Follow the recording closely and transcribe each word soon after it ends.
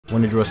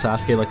Want to draw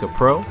Sasuke like a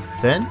pro?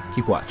 Then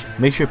keep watching.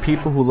 Make sure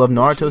people who love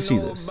Naruto see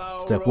this.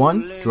 Step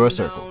 1. Draw a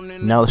circle.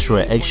 Now let's draw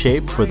an egg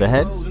shape for the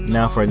head.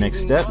 Now for our next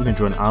step, we're going to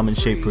draw an almond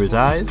shape for his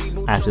eyes.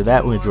 After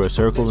that, we're going to draw a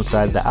circle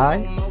inside the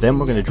eye. Then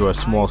we're going to draw a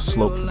small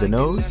slope for the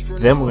nose.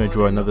 Then we're going to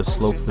draw another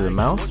slope for the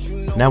mouth.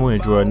 Now we're going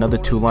to draw another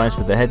 2 lines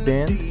for the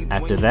headband.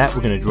 After that,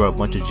 we're going to draw a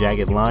bunch of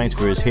jagged lines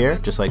for his hair,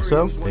 just like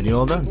so. Then you're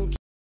all done.